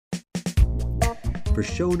For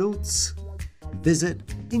show notes, visit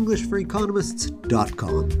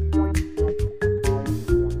EnglishForEconomists.com.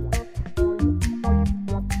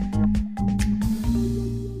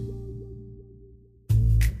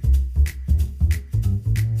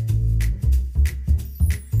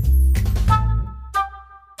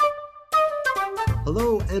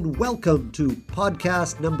 Hello and welcome to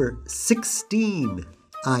podcast number 16.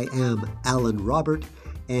 I am Alan Robert,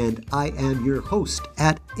 and I am your host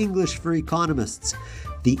at English for Economists,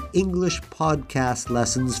 the English podcast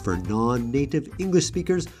lessons for non-native English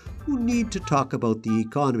speakers who need to talk about the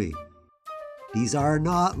economy. These are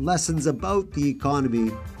not lessons about the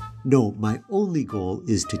economy. No, my only goal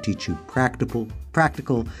is to teach you practical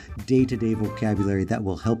day-to-day vocabulary that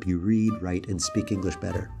will help you read, write, and speak English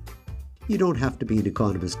better. You don't have to be an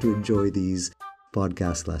economist to enjoy these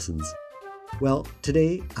podcast lessons. Well,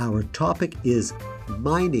 today our topic is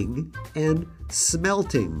mining and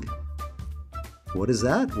smelting. What is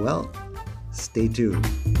that? Well, stay tuned.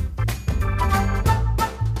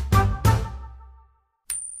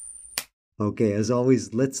 Okay, as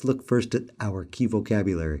always, let's look first at our key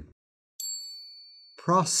vocabulary.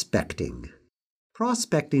 Prospecting.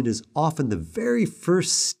 Prospecting is often the very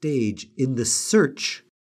first stage in the search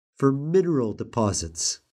for mineral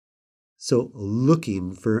deposits. So,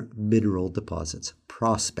 looking for mineral deposits,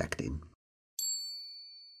 prospecting.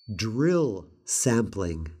 Drill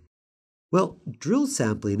sampling. Well, drill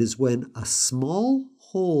sampling is when a small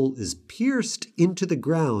hole is pierced into the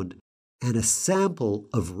ground and a sample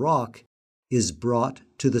of rock is brought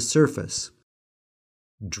to the surface.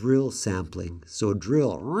 Drill sampling. So,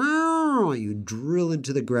 you drill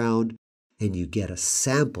into the ground and you get a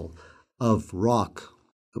sample of rock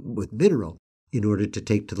with mineral in order to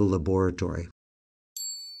take to the laboratory.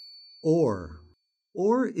 Ore.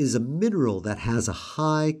 Ore is a mineral that has a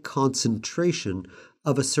high concentration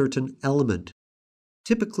of a certain element,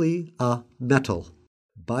 typically a metal.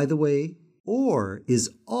 By the way, ore is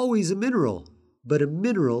always a mineral, but a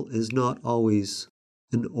mineral is not always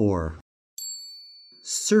an ore.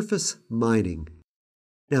 Surface mining.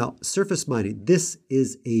 Now, surface mining, this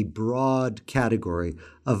is a broad category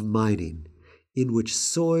of mining in which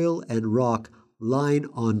soil and rock lying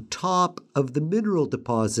on top of the mineral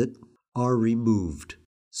deposit are removed.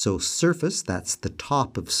 So surface, that's the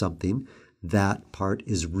top of something, that part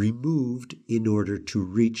is removed in order to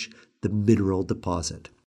reach the mineral deposit.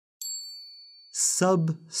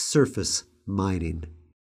 Subsurface mining.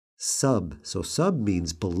 So sub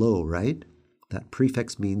means below, right? That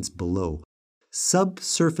prefix means below.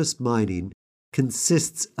 Subsurface mining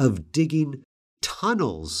consists of digging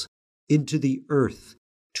tunnels into the earth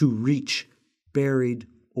to reach buried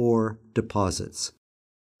ore deposits.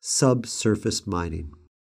 Subsurface mining.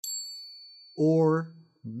 Ore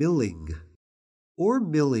milling. Ore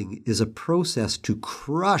milling is a process to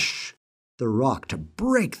crush the rock, to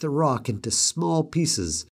break the rock into small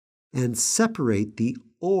pieces and separate the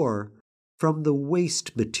ore from the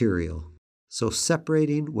waste material. So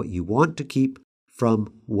separating what you want to keep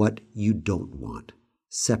from what you don't want.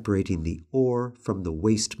 Separating the ore from the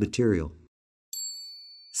waste material.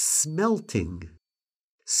 Smelting.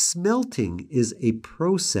 Smelting is a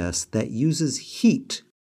process that uses heat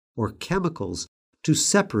or chemicals to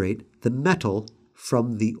separate the metal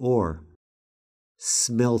from the ore.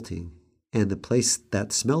 Smelting. And the place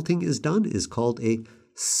that smelting is done is called a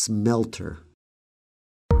smelter.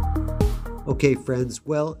 Okay, friends,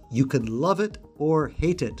 well, you can love it or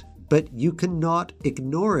hate it, but you cannot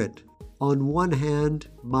ignore it. On one hand,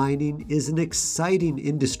 mining is an exciting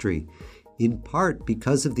industry, in part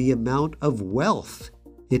because of the amount of wealth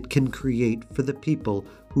it can create for the people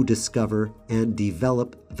who discover and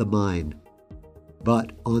develop the mine.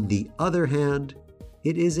 But on the other hand,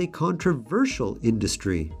 it is a controversial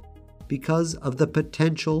industry because of the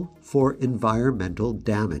potential for environmental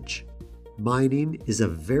damage. Mining is a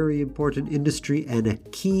very important industry and a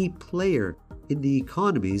key player in the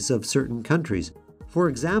economies of certain countries. For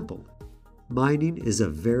example, mining is a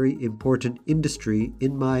very important industry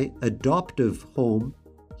in my adoptive home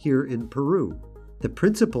here in Peru. The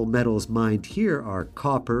principal metals mined here are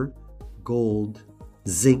copper, gold,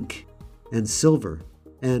 zinc, and silver.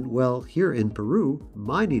 And well, here in Peru,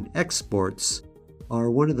 mining exports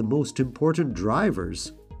are one of the most important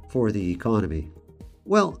drivers for the economy.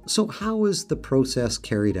 Well, so how is the process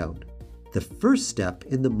carried out? The first step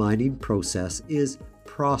in the mining process is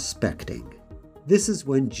prospecting. This is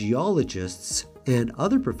when geologists and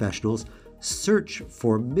other professionals search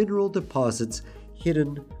for mineral deposits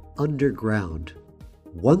hidden underground.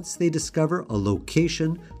 Once they discover a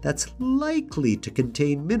location that's likely to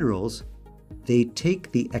contain minerals, they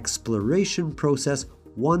take the exploration process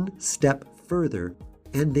one step further,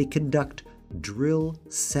 and they conduct drill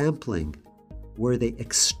sampling, where they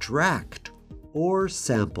extract ore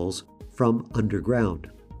samples from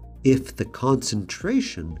underground. If the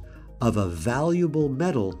concentration of a valuable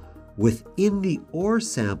metal within the ore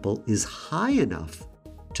sample is high enough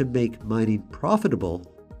to make mining profitable,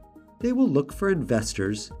 they will look for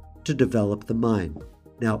investors to develop the mine.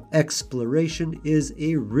 Now, exploration is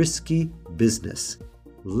a risky business.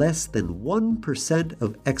 Less than 1%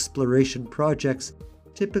 of exploration projects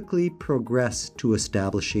typically progress to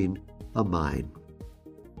establishing a mine.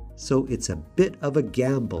 So it's a bit of a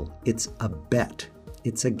gamble. It's a bet.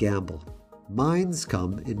 It's a gamble. Mines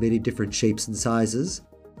come in many different shapes and sizes,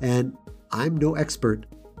 and I'm no expert,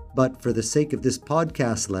 but for the sake of this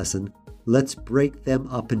podcast lesson, let's break them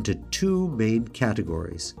up into two main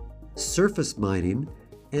categories: surface mining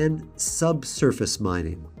and subsurface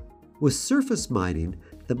mining. With surface mining,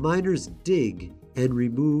 the miners dig and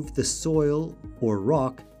remove the soil or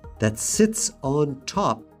rock that sits on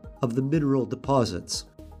top of the mineral deposits.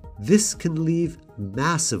 This can leave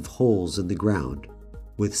massive holes in the ground.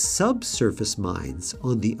 With subsurface mines,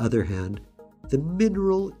 on the other hand, the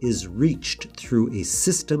mineral is reached through a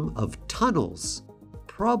system of tunnels.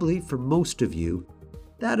 Probably for most of you,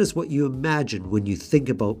 that is what you imagine when you think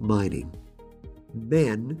about mining.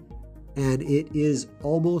 Men, and it is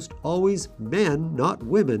almost always men, not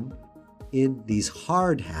women, in these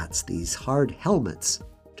hard hats, these hard helmets,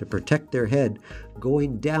 to protect their head,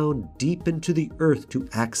 going down deep into the earth to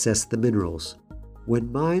access the minerals.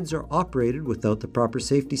 When mines are operated without the proper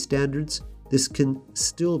safety standards, this can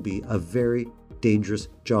still be a very dangerous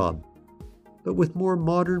job. But with more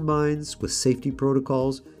modern mines with safety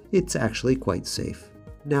protocols, it's actually quite safe.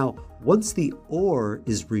 Now, once the ore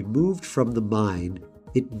is removed from the mine,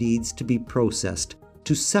 it needs to be processed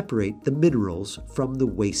to separate the minerals from the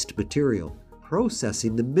waste material.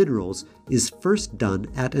 Processing the minerals is first done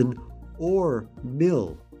at an ore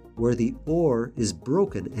mill, where the ore is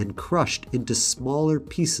broken and crushed into smaller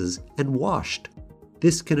pieces and washed.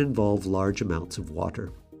 This can involve large amounts of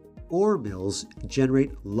water. Ore mills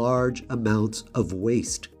generate large amounts of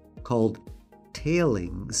waste, called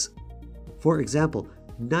tailings. For example,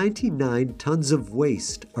 99 tons of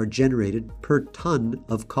waste are generated per ton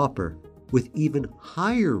of copper, with even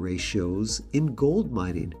higher ratios in gold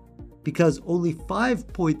mining, because only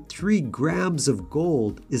 5.3 grams of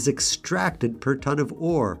gold is extracted per ton of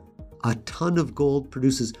ore. A ton of gold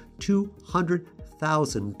produces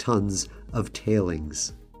 200,000 tons of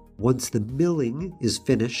tailings. Once the milling is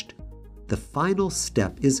finished, the final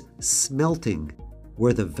step is smelting,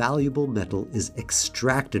 where the valuable metal is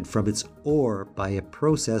extracted from its ore by a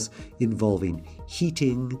process involving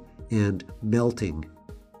heating and melting.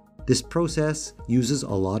 This process uses a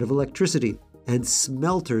lot of electricity, and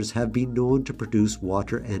smelters have been known to produce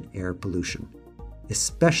water and air pollution,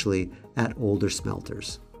 especially at older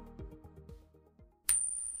smelters.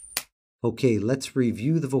 Okay, let's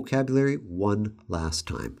review the vocabulary one last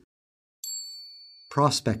time.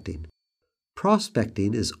 Prospecting.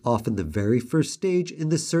 Prospecting is often the very first stage in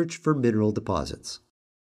the search for mineral deposits.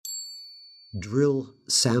 Drill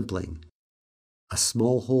sampling. A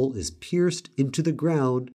small hole is pierced into the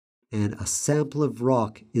ground and a sample of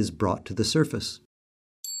rock is brought to the surface.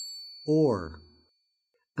 Ore.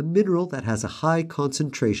 A mineral that has a high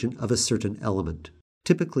concentration of a certain element,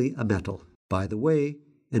 typically a metal. By the way,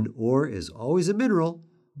 an ore is always a mineral,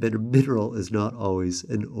 but a mineral is not always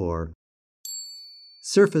an ore.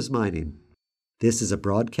 Surface mining. This is a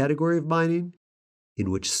broad category of mining in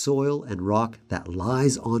which soil and rock that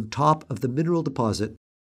lies on top of the mineral deposit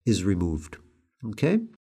is removed. Okay?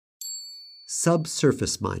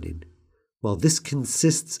 Subsurface mining. Well, this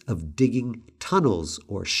consists of digging tunnels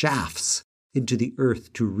or shafts into the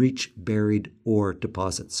earth to reach buried ore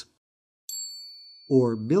deposits.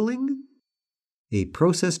 Ore milling. A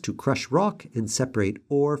process to crush rock and separate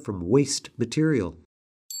ore from waste material.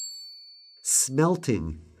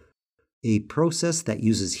 Smelting. A process that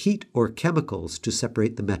uses heat or chemicals to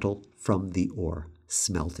separate the metal from the ore.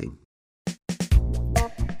 Smelting.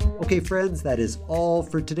 Okay, friends, that is all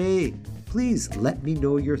for today. Please let me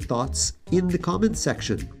know your thoughts in the comments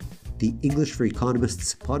section. The English for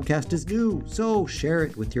Economists podcast is new, so share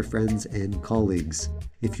it with your friends and colleagues.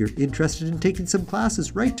 If you're interested in taking some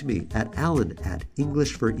classes, write to me at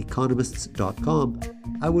alan@englishforeconomists.com.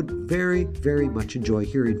 I would very, very much enjoy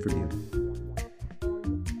hearing from you.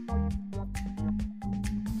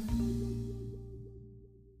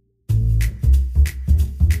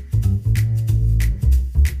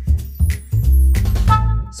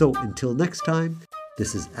 So until next time,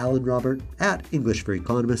 this is Alan Robert at English for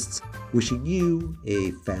Economists, wishing you a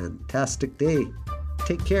fantastic day.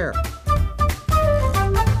 Take care.